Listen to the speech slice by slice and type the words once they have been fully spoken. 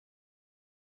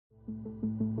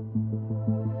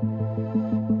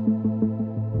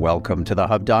Welcome to the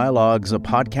Hub Dialogues, a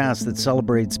podcast that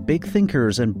celebrates big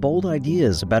thinkers and bold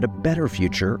ideas about a better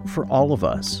future for all of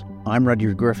us. I'm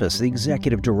Rudyard Griffiths, the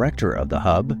Executive Director of the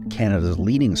Hub, Canada's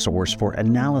leading source for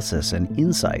analysis and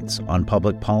insights on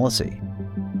public policy.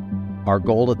 Our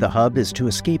goal at the Hub is to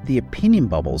escape the opinion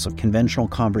bubbles of conventional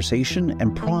conversation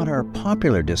and prod our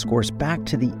popular discourse back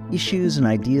to the issues and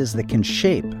ideas that can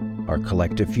shape our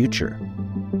collective future.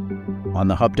 On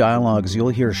the Hub Dialogues, you'll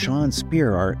hear Sean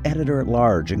Speer, our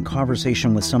editor-at-large, in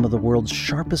conversation with some of the world's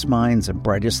sharpest minds and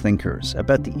brightest thinkers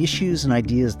about the issues and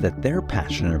ideas that they're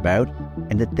passionate about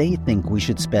and that they think we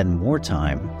should spend more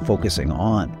time focusing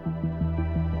on.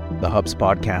 The Hub's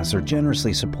podcasts are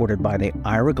generously supported by the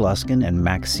Ira Gluskin and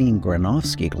Maxine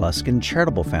Granovsky Gluskin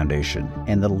Charitable Foundation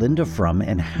and the Linda Frum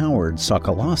and Howard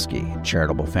Sokolowski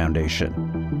Charitable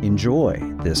Foundation. Enjoy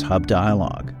this Hub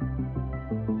Dialogue.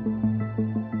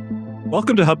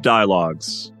 Welcome to Hub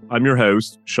Dialogues. I'm your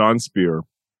host, Sean Speer,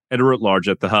 editor-at-large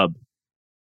at the Hub.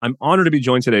 I'm honored to be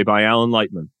joined today by Alan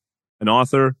Lightman, an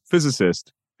author,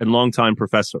 physicist, and longtime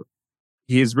professor.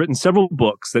 He has written several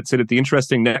books that sit at the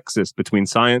interesting nexus between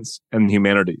science and the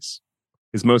humanities.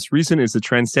 His most recent is The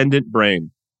Transcendent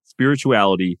Brain,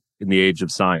 Spirituality in the Age of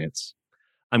Science.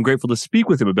 I'm grateful to speak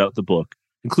with him about the book,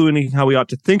 including how we ought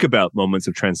to think about moments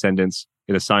of transcendence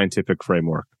in a scientific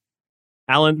framework.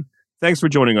 Alan, thanks for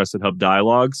joining us at Hub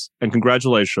Dialogues, and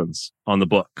congratulations on the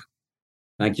book.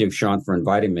 Thank you, Sean, for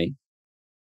inviting me.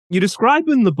 You describe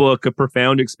in the book a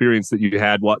profound experience that you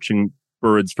had watching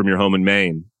birds from your home in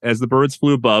Maine. As the birds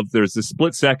flew above, there's this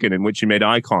split second in which you made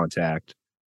eye contact.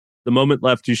 The moment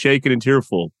left you shaken and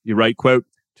tearful. You write, quote,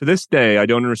 "To this day, I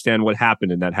don't understand what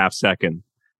happened in that half second,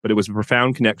 but it was a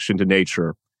profound connection to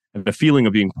nature and a feeling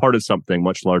of being part of something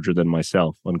much larger than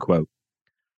myself," unquote.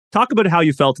 Talk about how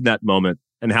you felt in that moment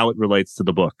and how it relates to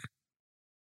the book.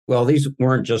 Well, these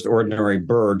weren't just ordinary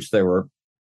birds. They were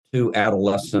two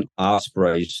adolescent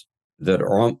ospreys that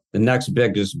are the next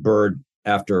biggest bird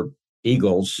after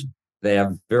eagles. They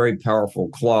have very powerful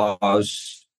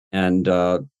claws, and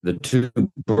the two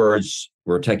birds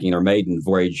were taking their maiden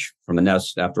voyage from the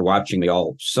nest after watching me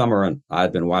all summer, and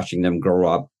I'd been watching them grow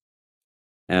up.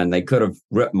 And they could have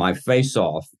ripped my face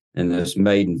off in this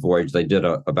maiden voyage. They did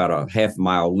about a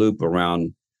half-mile loop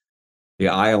around the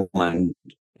island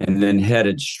and then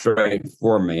headed straight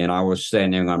for me. And I was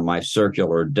standing on my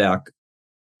circular deck,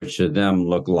 which to them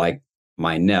looked like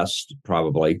my nest,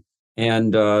 probably.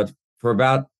 And for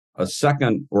about a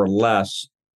second or less,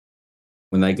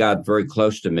 when they got very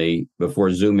close to me,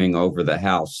 before zooming over the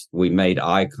house, we made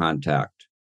eye contact.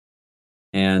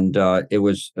 And it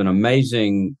was an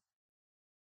amazing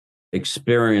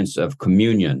experience of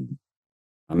communion.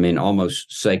 I mean,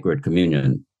 almost sacred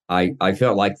communion. I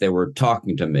felt like they were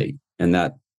talking to me in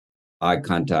that eye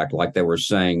contact, like they were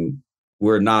saying,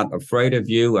 "We're not afraid of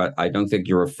you. I don't think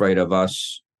you're afraid of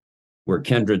us. We're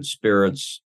kindred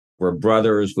spirits. We're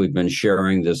brothers. We've been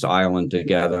sharing this island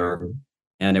together."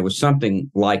 And it was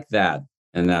something like that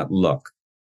in that look.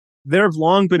 There have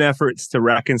long been efforts to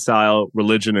reconcile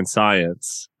religion and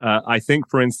science. I think,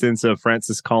 for instance, of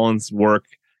Francis Collins' work,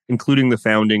 including the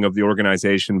founding of the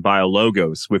organization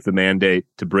BioLogos with the mandate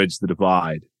to bridge the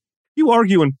divide. You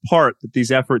argue in part that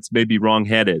these efforts may be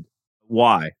wrong-headed.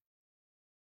 Why?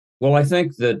 Well, I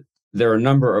think that there are a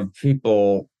number of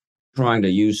people trying to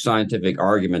use scientific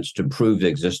arguments to prove the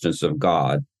existence of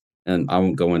God. And I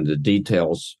won't go into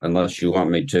details unless you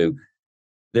want me to.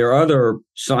 There are other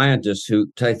scientists who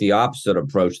take the opposite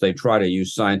approach. They try to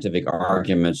use scientific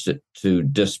arguments to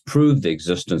disprove the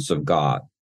existence of God.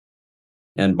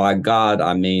 And by God,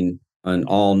 I mean an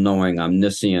all-knowing,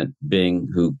 omniscient being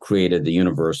who created the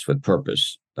universe with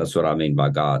purpose. That's what I mean by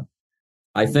God.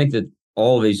 I think that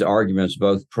all these arguments,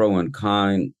 both pro and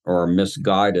con, are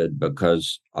misguided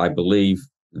because I believe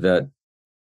that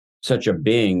such a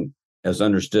being, as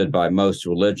understood by most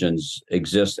religions,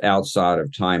 exists outside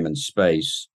of time and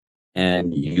space.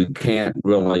 And you can't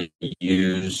really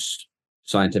use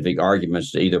scientific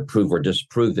arguments to either prove or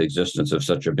disprove the existence of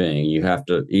such a being. You have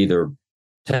to either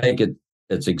take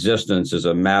its existence as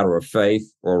a matter of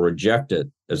faith or reject it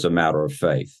as a matter of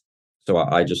faith. So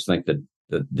I just think that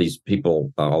these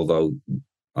people, although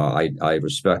I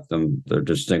respect them, they're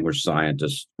distinguished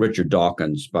scientists. Richard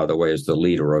Dawkins, by the way, is the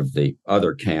leader of the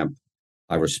other camp.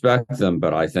 I respect them,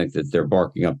 but I think that they're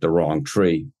barking up the wrong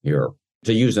tree here,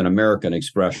 to use an American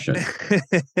expression.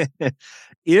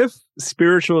 If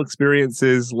spiritual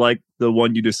experiences like the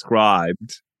one you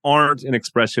described aren't an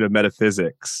expression of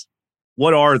metaphysics,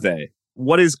 what are they?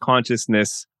 What is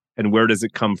consciousness and where does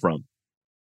it come from?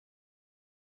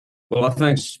 Well, I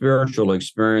think spiritual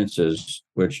experiences,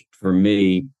 which for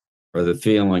me are the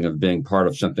feeling of being part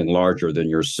of something larger than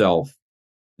yourself,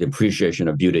 the appreciation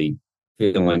of beauty,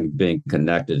 feeling being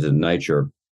connected to nature,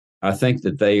 I think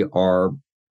that they are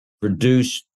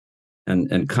produced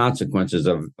and consequences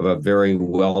of a very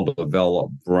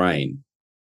well-developed brain.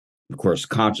 Of course,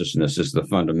 consciousness is the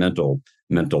fundamental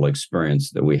mental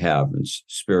experience that we have, and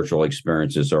spiritual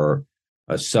experiences are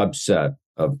a subset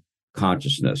of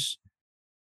consciousness.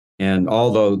 And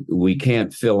although we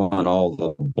can't fill in all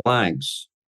the blanks,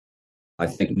 I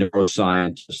think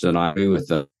neuroscientists, and I agree with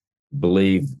them,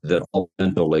 believe that all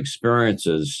mental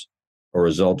experiences are a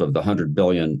result of the 100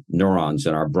 billion neurons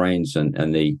in our brains and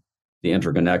the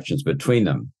interconnections between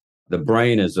them. The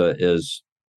brain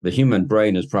the human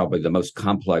brain is probably the most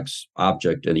complex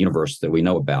object in the universe that we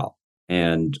know about,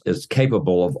 and is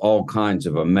capable of all kinds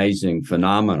of amazing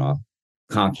phenomena,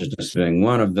 consciousness being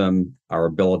one of them, our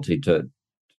ability to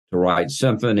write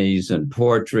symphonies and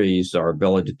poetries, our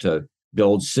ability to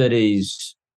build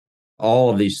cities. All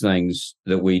of these things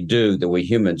that we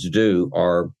humans do,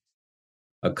 are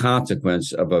a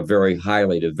consequence of a very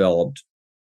highly developed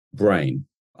brain.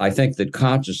 I think that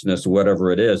consciousness,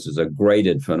 whatever it is a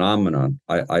graded phenomenon.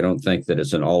 I don't think that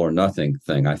it's an all or nothing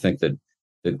thing. I think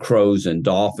that crows and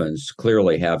dolphins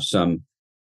clearly have some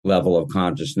level of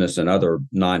consciousness, and other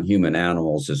non-human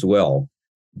animals as well.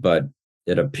 But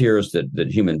it appears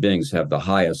that human beings have the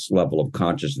highest level of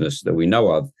consciousness that we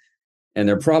know of. And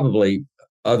there are probably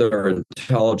other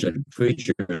intelligent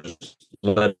creatures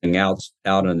living out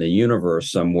in the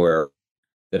universe somewhere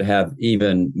that have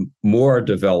even more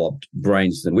developed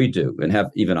brains than we do, and have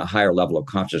even a higher level of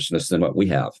consciousness than what we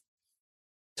have.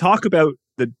 Talk about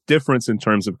the difference in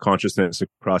terms of consciousness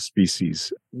across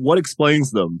species. What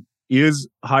explains them? Is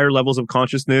higher levels of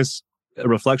consciousness a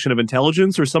reflection of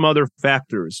intelligence, or some other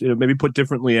factors? Maybe put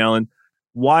differently, Alan,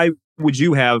 why would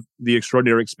you have the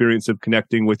extraordinary experience of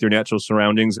connecting with your natural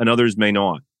surroundings and others may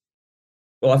not?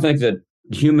 Well, I think that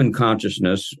human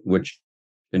consciousness, which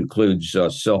includes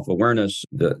self-awareness,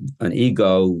 an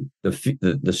ego,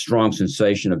 the strong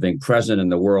sensation of being present in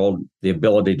the world, the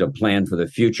ability to plan for the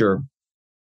future.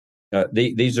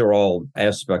 These are all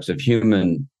aspects of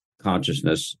human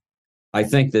consciousness. I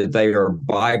think that they are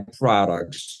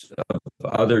byproducts of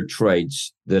other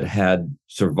traits that had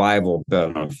survival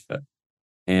benefit.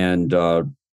 And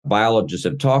biologists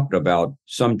have talked about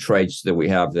some traits that we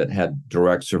have that had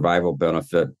direct survival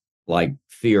benefit, like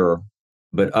fear,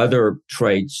 but other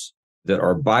traits that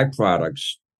are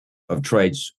byproducts of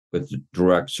traits with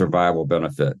direct survival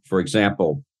benefit. For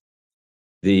example,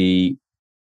 the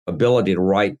ability to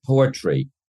write poetry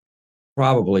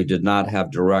probably did not have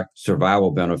direct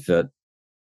survival benefit,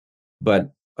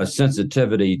 but a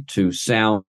sensitivity to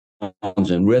sounds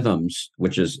and rhythms,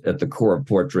 which is at the core of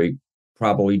poetry,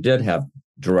 probably did have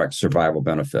direct survival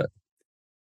benefit.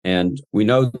 And we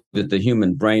know that the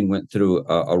human brain went through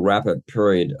a rapid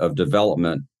period of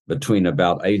development between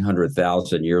about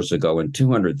 800,000 years ago and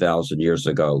 200,000 years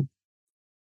ago,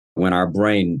 when our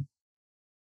brain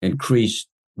increased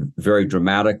very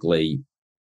dramatically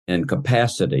in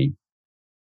capacity.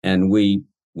 And we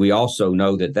also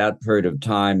know that period of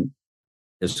time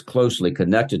is closely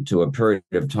connected to a period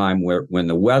of time when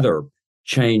the weather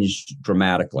changed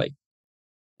dramatically.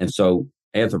 And so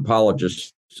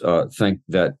anthropologists think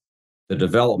that the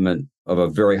development of a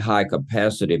very high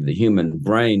capacity of the human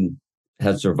brain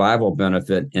had survival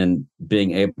benefit in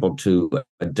being able to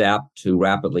adapt to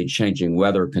rapidly changing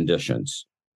weather conditions.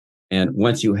 And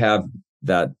once you have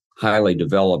that highly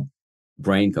developed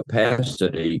brain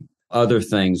capacity, other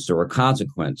things are a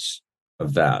consequence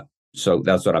of that. So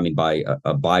that's what I mean by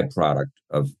a byproduct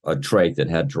of a trait that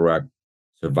had direct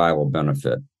survival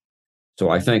benefit. So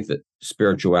I think that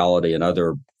spirituality and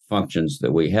other functions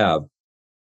that we have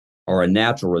are a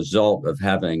natural result of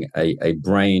having a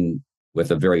brain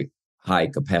with a very high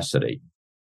capacity.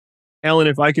 Alan,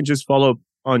 if I can just follow up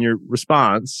on your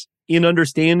response, in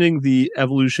understanding the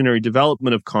evolutionary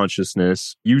development of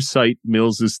consciousness, you cite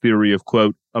Mills's theory of,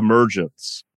 quote,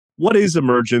 emergence. What is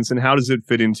emergence and how does it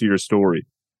fit into your story?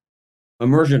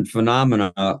 Emergent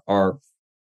phenomena are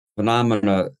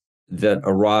phenomena that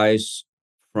arise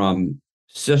from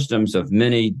systems of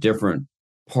many different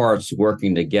parts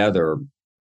working together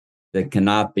that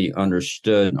cannot be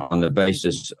understood on the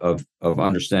basis of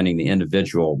understanding the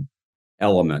individual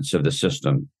elements of the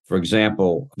system. For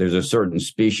example, there's a certain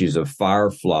species of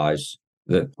fireflies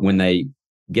that when they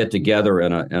get together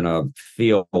in a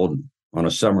field on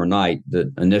a summer night,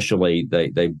 that initially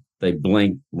they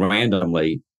blink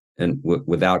randomly and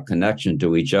without connection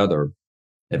to each other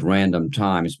at random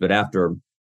times. But after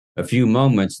a few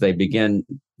moments, they begin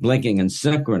blinking in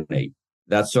synchrony.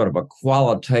 That's sort of a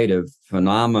qualitative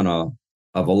phenomena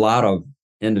of a lot of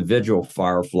individual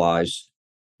fireflies,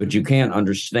 but you can't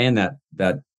understand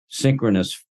that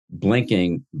synchronous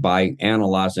blinking by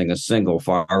analyzing a single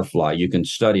firefly. You can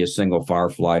study a single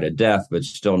firefly to death, but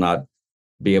still not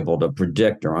be able to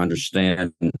predict or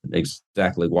understand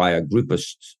exactly why a group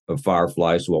of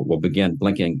fireflies will begin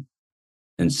blinking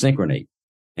in synchrony.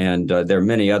 And there are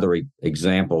many other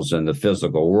examples in the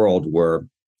physical world where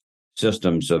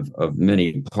systems of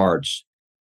many parts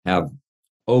have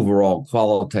overall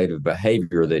qualitative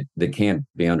behavior that can't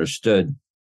be understood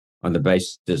on the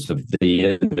basis of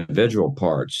the individual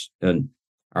parts. And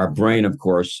our brain, of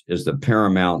course, is the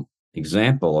paramount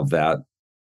example of that,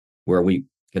 where we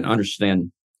can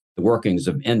understand the workings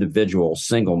of individual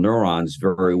single neurons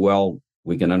very well.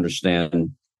 We can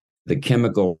understand the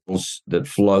chemicals that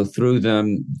flow through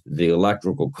them, the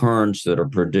electrical currents that are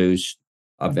produced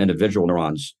of individual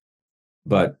neurons.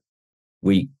 But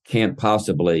we can't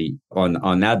possibly,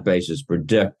 on that basis,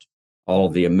 predict all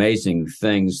of the amazing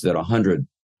things that 100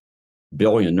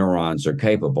 billion neurons are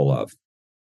capable of.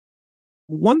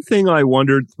 One thing I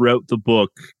wondered throughout the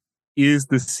book is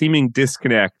the seeming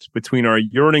disconnect between our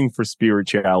yearning for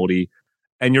spirituality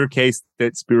and your case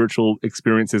that spiritual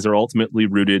experiences are ultimately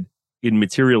rooted in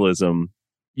materialism.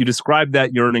 You describe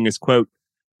that yearning as, quote,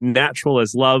 natural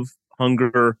as love,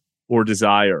 hunger, or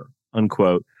desire,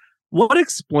 unquote. What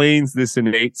explains this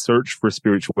innate search for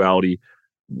spirituality?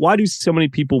 Why do so many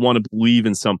people want to believe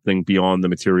in something beyond the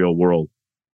material world?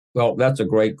 Well, that's a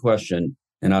great question.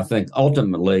 And I think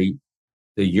ultimately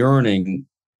the yearning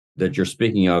that you're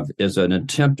speaking of is an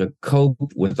attempt to cope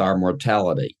with our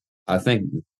mortality. I think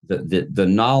the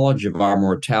knowledge of our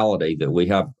mortality, that we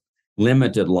have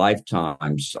limited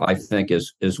lifetimes, I think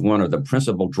is one of the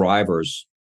principal drivers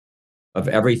of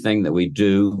everything that we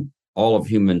do, all of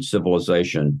human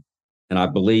civilization. And I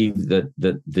believe that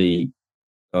the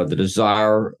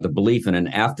desire, the belief in an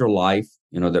afterlife,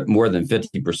 that more than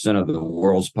 50% of the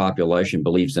world's population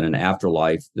believes in an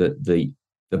afterlife, the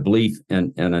belief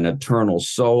in an eternal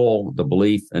soul, the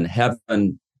belief in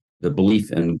heaven, the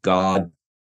belief in God,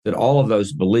 that all of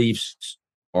those beliefs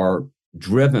are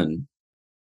driven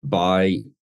by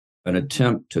an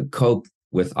attempt to cope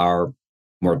with our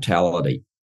mortality.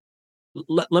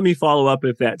 Let me follow up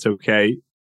if that's okay.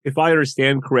 If I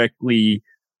understand correctly,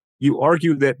 you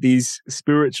argue that these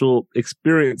spiritual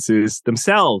experiences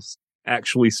themselves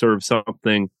actually serve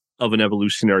something of an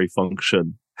evolutionary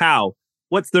function. How?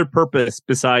 What's their purpose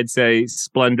besides, say,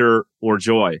 splendor or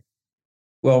joy?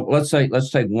 Well, let's take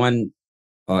one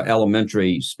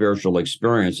elementary spiritual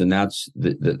experience, and that's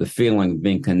the feeling of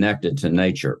being connected to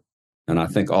nature. And I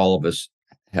think all of us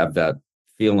have that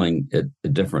feeling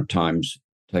at different times,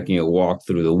 taking a walk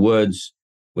through the woods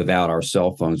without our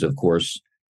cell phones, of course,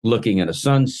 looking at a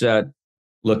sunset,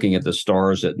 looking at the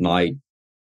stars at night.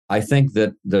 I think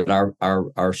that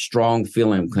our strong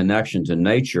feeling of connection to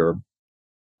nature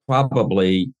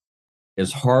probably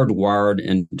is hardwired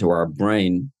into our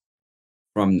brain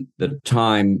from the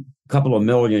time a couple of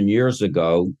million years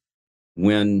ago,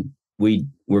 when we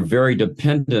were very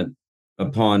dependent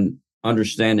upon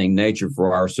understanding nature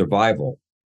for our survival.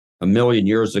 A million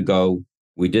years ago,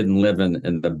 we didn't live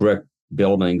in the brick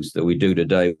buildings that we do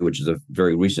today, which is a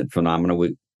very recent phenomenon.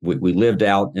 We lived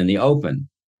out in the open,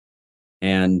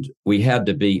 and we had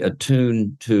to be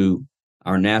attuned to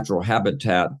our natural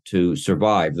habitat to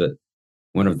survive. That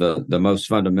one of the most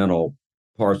fundamental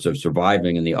parts of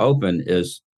surviving in the open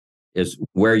is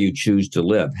where you choose to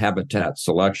live, habitat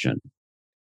selection.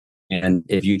 And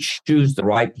if you choose the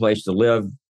right place to live,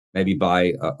 maybe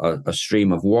by a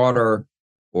stream of water,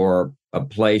 or a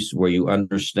place where you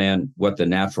understand what the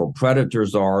natural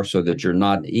predators are so that you're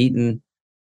not eaten,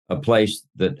 a place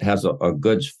that has a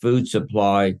good food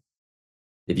supply,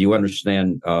 if you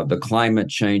understand the climate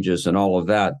changes and all of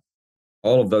that,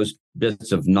 all of those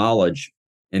bits of knowledge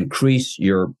increase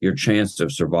your chance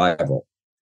of survival.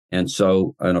 And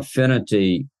so an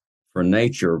affinity for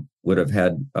nature would have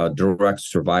had a direct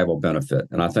survival benefit.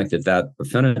 And I think that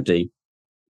affinity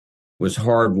was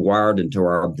hardwired into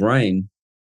our brain,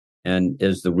 and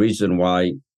is the reason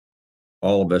why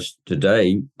all of us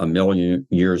today, a million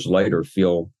years later,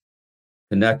 feel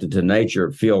connected to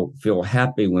nature, feel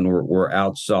happy when we're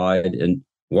outside and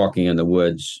walking in the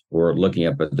woods or looking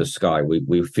up at the sky.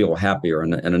 We feel happier,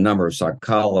 and a number of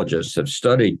psychologists have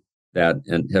studied that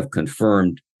and have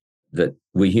confirmed that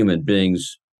we human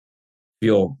beings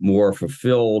feel more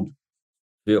fulfilled,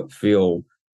 feel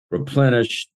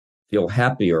replenished, feel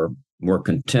happier, more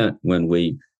content when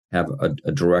we have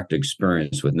a direct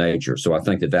experience with nature. So I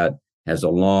think that has a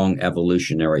long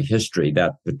evolutionary history,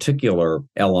 that particular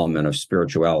element of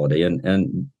spirituality.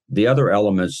 And the other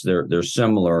elements, they're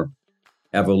similar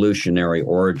evolutionary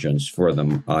origins for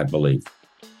them, I believe.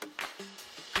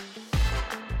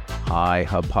 Hi,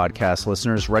 Hub Podcast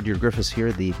listeners. Rudyard Griffiths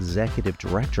here, the Executive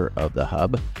Director of the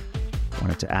Hub.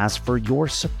 Wanted to ask for your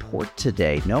support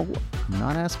today. No, I'm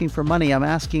not asking for money. I'm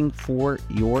asking for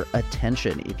your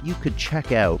attention. If you could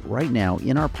check out right now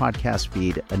in our podcast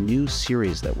feed a new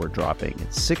series that we're dropping.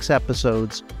 It's 6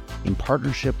 episodes in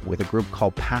partnership with a group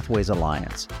called Pathways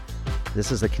Alliance.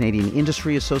 This is the Canadian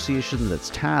Industry Association that's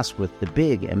tasked with the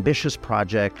big, ambitious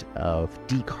project of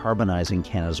decarbonizing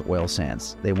Canada's oil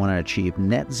sands. They want to achieve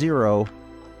net zero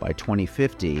by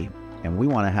 2050. And we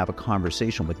want to have a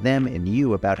conversation with them and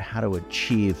you about how to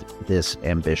achieve this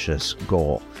ambitious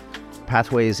goal.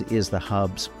 Pathways is the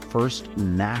Hub's first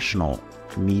national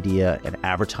media and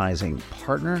advertising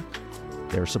partner.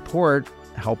 Their support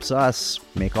helps us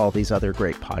make all these other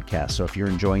great podcasts. So if you're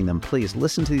enjoying them, please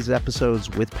listen to these episodes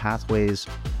with Pathways.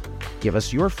 Give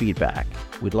us your feedback.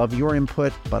 We'd love your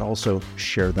input, but also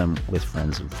share them with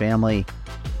friends and family.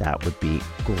 That would be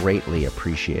greatly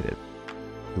appreciated.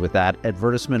 With that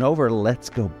advertisement over, let's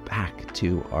go back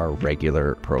to our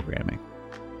regular programming.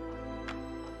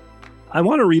 I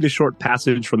want to read a short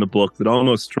passage from the book that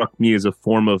almost struck me as a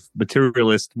form of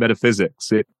materialist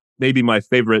metaphysics. It may be my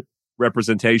favorite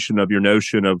representation of your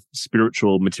notion of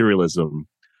spiritual materialism.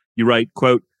 You write,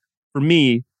 quote, "For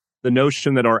me, the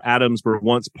notion that our atoms were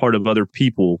once part of other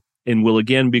people and will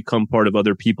again become part of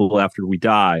other people after we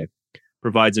die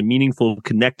provides a meaningful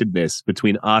connectedness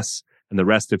between us and the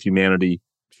rest of humanity,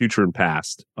 future and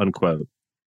past," unquote.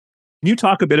 Can you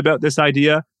talk a bit about this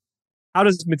idea? How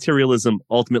does materialism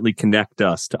ultimately connect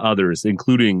us to others,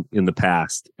 including in the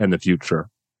past and the future?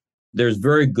 There's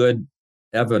very good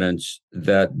evidence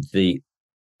that the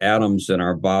atoms in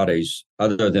our bodies,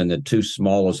 other than the 2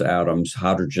 smallest atoms,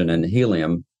 hydrogen and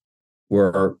helium,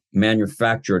 were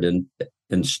manufactured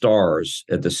in stars,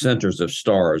 at the centers of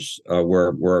stars,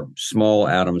 where small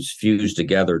atoms fuse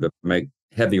together to make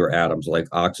heavier atoms like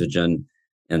oxygen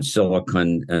and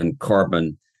silicon and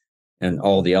carbon and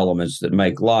all the elements that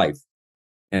make life.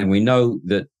 And we know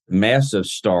that massive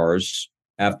stars,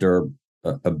 after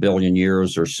a billion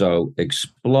years or so,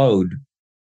 explode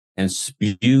and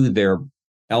spew their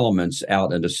elements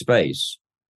out into space.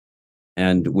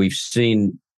 And we've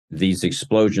seen these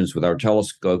explosions with our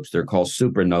telescopes. They're called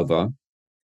supernova.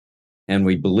 And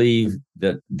we believe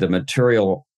that the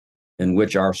material in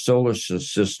which our solar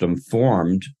system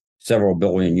formed several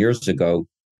billion years ago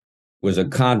was a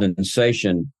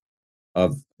condensation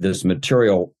of this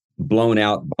material blown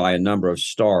out by a number of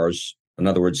stars, in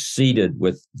other words, seeded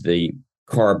with the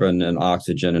carbon and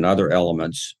oxygen and other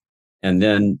elements, and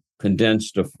then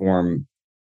condensed to form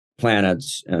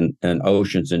planets and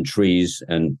oceans and trees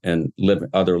and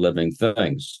other living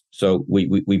things. So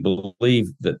we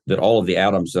believe that all of the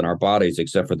atoms in our bodies,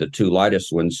 except for the 2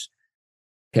 lightest ones,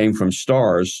 came from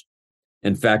stars.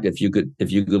 In fact, if you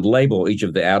could label each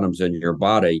of the atoms in your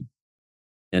body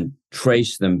and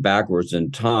trace them backwards in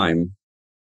time,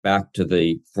 back to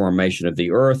the formation of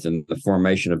the Earth and the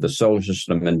formation of the solar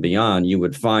system and beyond, you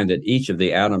would find that each of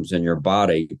the atoms in your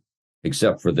body,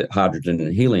 except for the hydrogen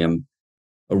and helium,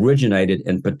 originated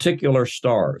in particular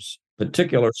stars.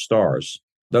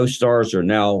 Those stars are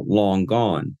now long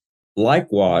gone.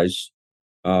 Likewise,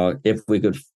 if we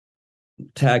could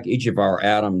tag each of our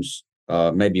atoms,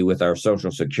 maybe with our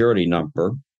social security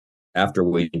number, after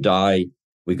we die,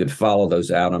 we could follow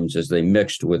those atoms as they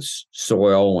mixed with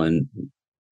soil and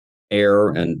air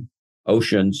and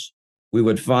oceans. We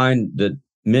would find that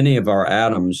many of our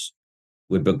atoms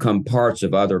would become parts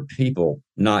of other people,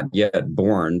 not yet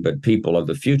born, but people of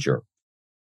the future.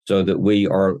 So that we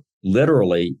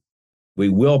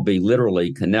will be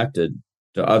literally connected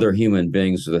to other human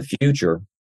beings of the future.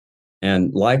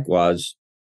 And likewise,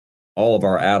 all of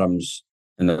our atoms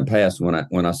in the past,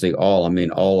 when I say all, I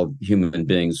mean all of human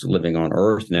beings living on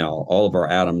Earth now, all of our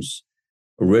atoms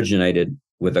originated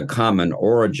with a common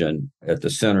origin at the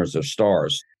centers of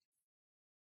stars.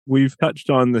 We've touched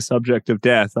on the subject of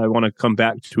death. I want to come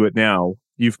back to it now.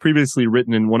 You've previously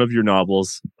written in one of your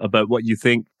novels about what you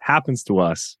think happens to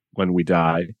us when we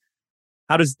die.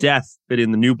 How does death fit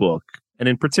in the new book? And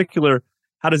in particular,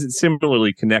 how does it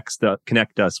similarly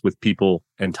connect us with people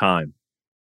and time?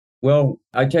 Well,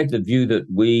 I take the view that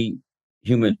we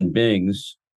human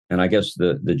beings, and I guess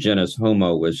the genus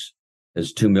Homo is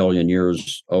 2 million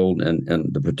years old,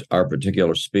 and our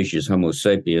particular species, Homo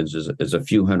sapiens, is a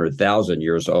few 100,000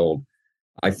 years old.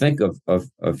 I think of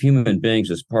human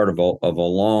beings as part of a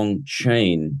long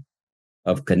chain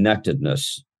of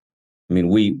connectedness. I mean,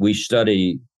 we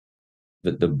study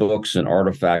the books and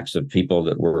artifacts of people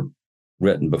that were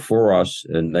written before us,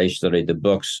 and they studied the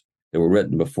books that were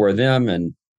written before them,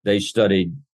 and they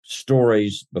studied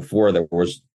stories before there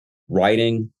was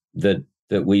writing, that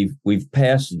we've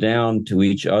passed down to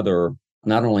each other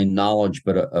not only knowledge,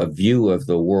 but a view of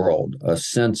the world, a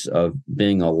sense of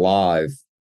being alive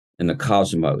in the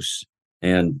cosmos.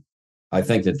 And I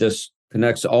think that this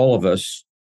connects all of us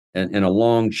in a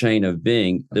long chain of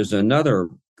being. There's another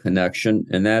connection,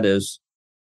 and that is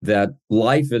that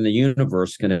life in the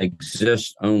universe can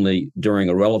exist only during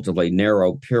a relatively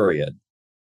narrow period.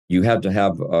 You have to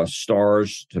have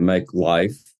stars to make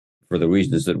life for the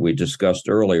reasons that we discussed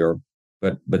earlier,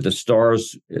 but the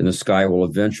stars in the sky will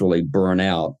eventually burn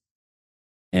out,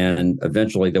 and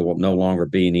eventually there will no longer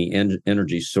be any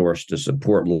energy source to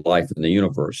support life in the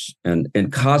universe. And in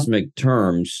cosmic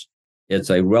terms, it's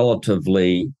a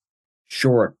relatively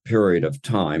short period of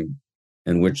time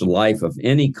in which life of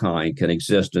any kind can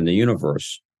exist in the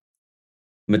universe.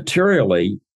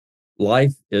 Materially,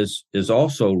 life is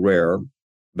also rare,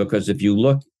 because if you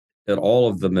look at all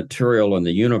of the material in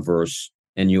the universe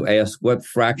and you ask what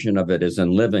fraction of it is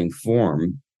in living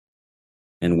form,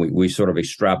 and we sort of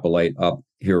extrapolate up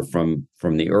here from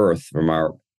the Earth, from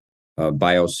our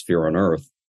biosphere on Earth,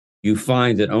 you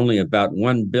find that only about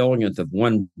 1/billionth of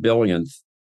 1/billionth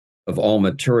of all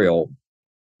material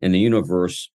in the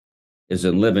universe is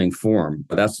in living form.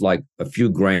 That's like a few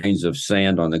grains of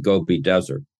sand on the Gobi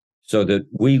Desert. So that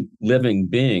we living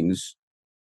beings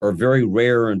are very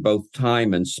rare in both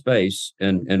time and space,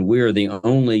 and we're the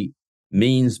only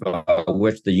means by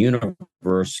which the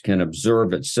universe can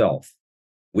observe itself.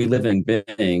 We living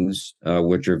beings,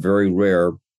 which are very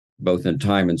rare both in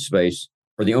time and space,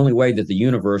 are the only way that the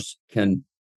universe can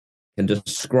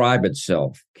describe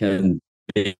itself, can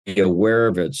be aware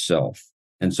of itself.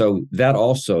 And so that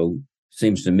also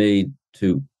seems to me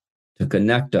to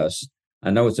connect us. I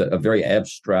know it's a very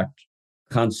abstract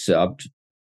concept,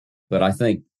 but I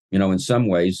think, in some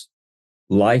ways,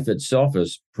 life itself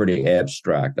is pretty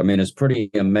abstract. I mean, it's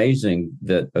pretty amazing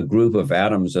that a group of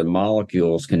atoms and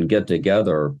molecules can get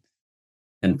together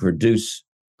and produce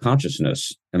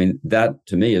consciousness. I mean, that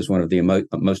to me is one of the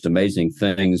most amazing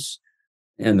things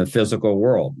in the physical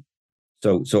world.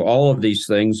 So all of these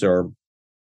things are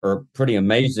pretty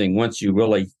amazing once you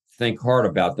really think hard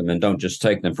about them and don't just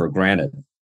take them for granted.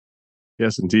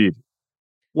 Yes, indeed.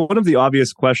 One of the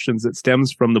obvious questions that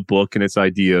stems from the book and its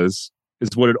ideas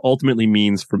is what it ultimately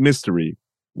means for mystery.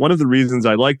 One of the reasons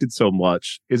I liked it so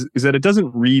much is that it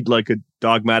doesn't read like a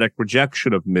dogmatic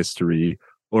rejection of mystery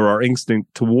or our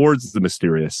instinct towards the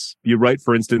mysterious. You write,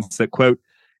 for instance, that, quote,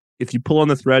 if you pull on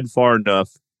the thread far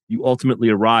enough, you ultimately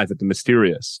arrive at the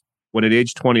mysterious. When at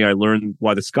age 20, I learned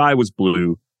why the sky was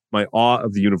blue, my awe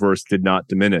of the universe did not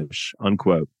diminish,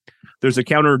 unquote. There's a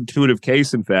counterintuitive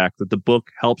case, in fact, that the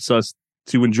book helps us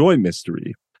to enjoy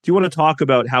mystery. Do you want to talk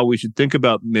about how we should think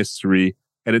about mystery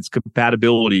and its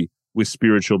compatibility with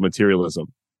spiritual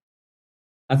materialism?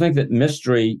 I think that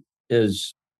mystery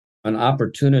is an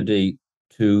opportunity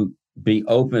to be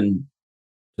open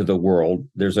to the world.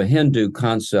 There's a Hindu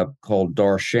concept called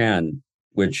darshan,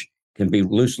 which can be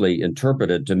loosely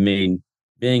interpreted to mean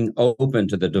being open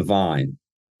to the divine.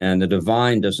 And the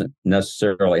divine doesn't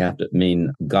necessarily have to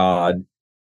mean God.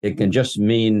 It can just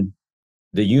mean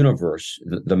the universe,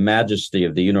 the majesty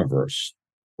of the universe,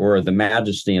 or the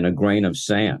majesty in a grain of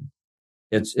sand.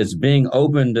 It's being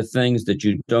open to things that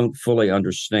you don't fully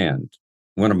understand.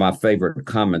 One of my favorite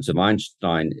comments of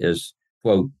Einstein is,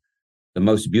 quote, the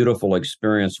most beautiful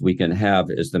experience we can have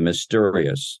is the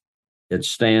mysterious. It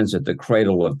stands at the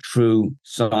cradle of true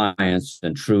science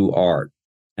and true art.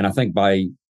 And I think by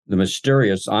the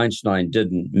mysterious, Einstein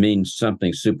didn't mean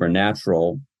something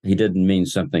supernatural. He didn't mean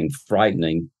something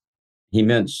frightening. He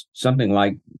meant something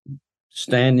like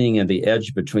standing at the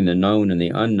edge between the known and the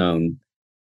unknown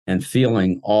and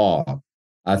feeling awe.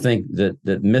 I think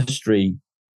that mystery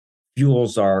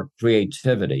fuels our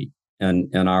creativity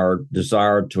and our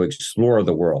desire to explore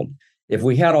the world. If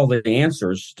we had all the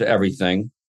answers to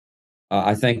everything,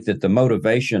 I think that the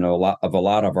motivation of a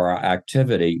lot of our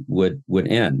activity would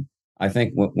end. I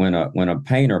think when a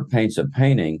painter paints a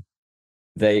painting,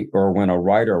 or when a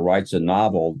writer writes a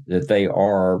novel, that they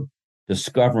are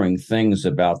discovering things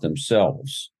about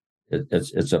themselves.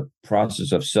 It's a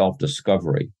process of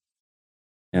self-discovery.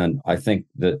 And I think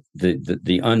that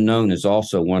the unknown is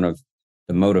also one of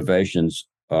the motivations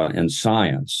in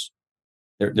science.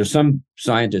 There's some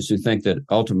scientists who think that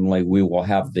ultimately we will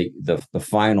have the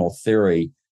final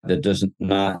theory that does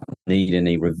not need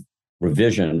any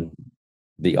revision,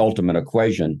 the ultimate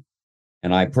equation.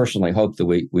 And I personally hope that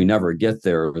we never get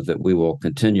there, that we will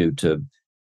continue to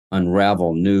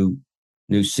unravel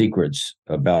new secrets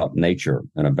about nature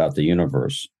and about the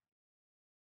universe.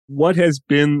 What has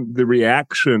been the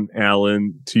reaction,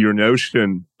 Alan, to your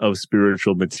notion of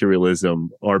spiritual materialism?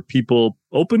 Are people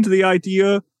open to the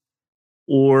idea,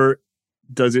 or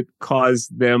does it cause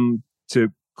them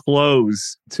to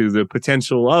close to the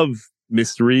potential of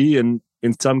mystery and,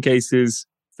 in some cases,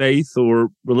 faith or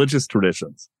religious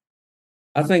traditions?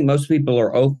 I think most people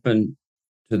are open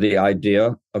to the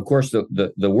idea. Of course,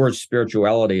 the word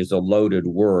spirituality is a loaded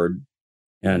word,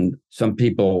 and some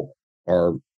people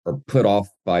are put off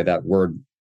by that word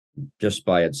just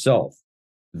by itself.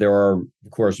 There are,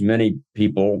 of course, many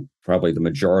people, probably the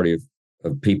majority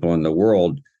of people in the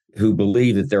world, who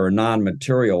believe that there are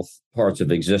non-material parts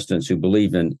of existence, who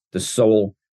believe in the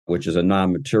soul, which is a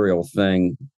non-material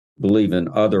thing, believe in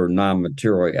other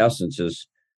non-material essences.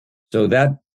 So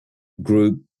that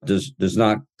group does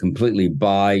not completely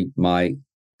buy my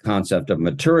concept of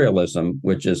materialism,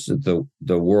 which is that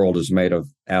the world is made of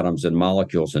atoms and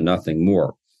molecules and nothing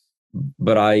more.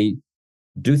 But I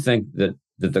do think that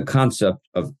the concept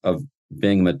of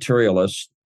being materialist,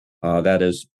 that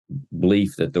is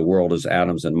belief that the world is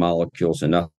atoms and molecules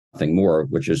and nothing more,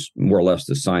 which is more or less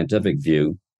the scientific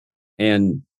view,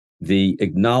 and the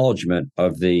acknowledgement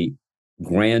of the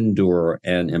grandeur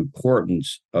and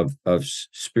importance of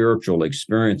spiritual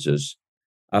experiences.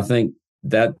 I think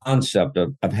that concept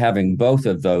of having both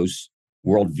of those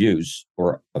worldviews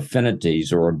or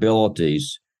affinities or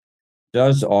abilities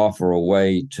does offer a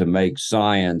way to make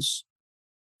science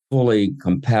fully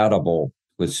compatible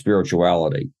with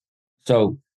spirituality.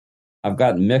 So I've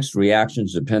gotten mixed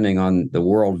reactions depending on the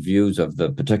worldviews of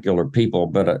the particular people,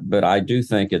 but I do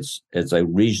think it's a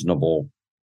reasonable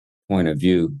point of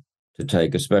view to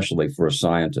take, especially for a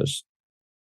scientist.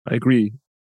 I agree.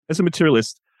 As a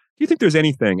materialist, do you think there's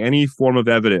any form of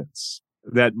evidence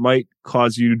that might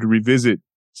cause you to revisit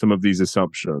some of these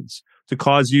assumptions, to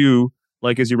cause you,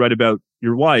 like as you write about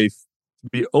your wife, to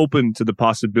be open to the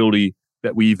possibility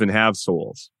that we even have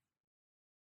souls?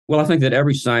 Well, I think that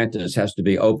every scientist has to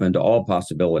be open to all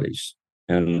possibilities.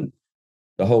 And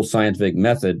the whole scientific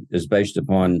method is based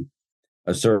upon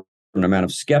a certain amount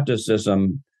of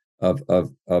skepticism, of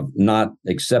not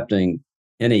accepting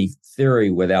any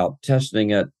theory without testing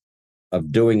it,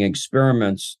 of doing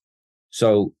experiments.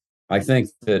 So I think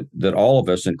that all of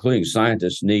us, including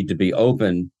scientists, need to be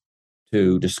open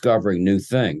to discovering new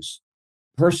things.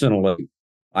 Personally,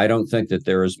 I don't think that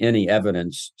there is any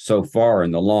evidence so far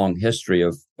in the long history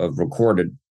of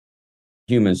recorded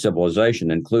human civilization,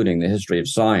 including the history of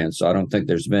science. I don't think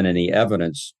there's been any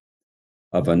evidence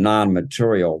of a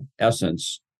non-material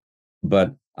essence,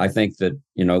 but I think that,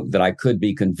 that I could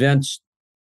be convinced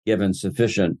given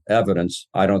sufficient evidence.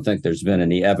 I don't think there's been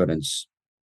any evidence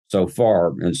so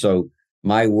far. And so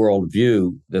my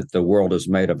worldview that the world is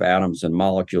made of atoms and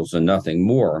molecules and nothing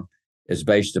more is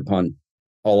based upon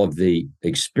all of the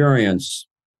experience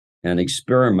and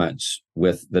experiments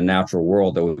with the natural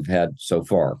world that we've had so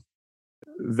far.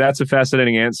 That's a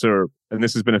fascinating answer. And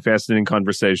this has been a fascinating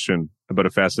conversation about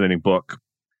a fascinating book.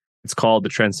 It's called The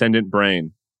Transcendent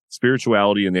Brain,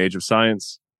 Spirituality in the Age of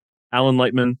Science. Alan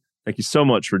Lightman, thank you so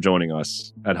much for joining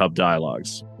us at Hub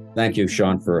Dialogues. Thank you,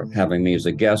 Sean, for having me as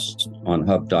a guest on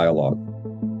Hub Dialogue.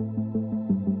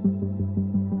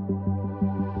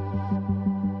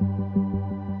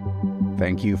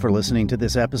 Thank you for listening to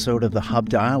this episode of the Hub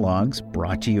Dialogues,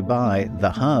 brought to you by The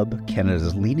Hub,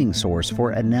 Canada's leading source for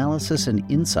analysis and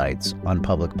insights on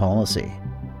public policy.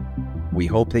 We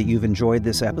hope that you've enjoyed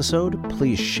this episode.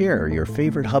 Please share your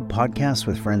favorite Hub podcasts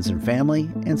with friends and family,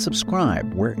 and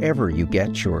subscribe wherever you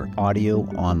get your audio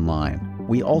online.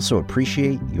 We also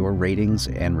appreciate your ratings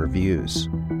and reviews.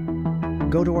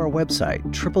 Go to our website,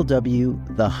 www.thehub.ca.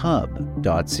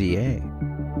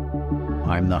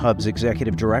 I'm the Hub's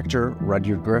Executive Director,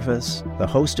 Rudyard Griffiths. The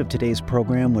host of today's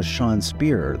program was Sean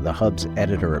Speer, the Hub's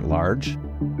Editor-at-Large.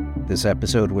 This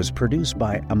episode was produced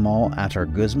by Amal Attar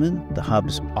Guzman. The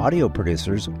Hub's audio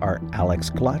producers are Alex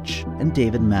Klutch and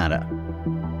David Matta.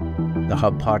 The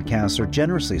Hub podcasts are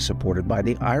generously supported by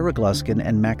the Ira Gluskin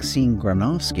and Maxine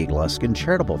Granovsky Gluskin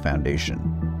Charitable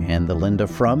Foundation and the Linda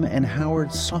Frum and Howard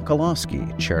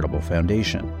Sokolowski Charitable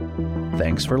Foundation.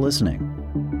 Thanks for listening.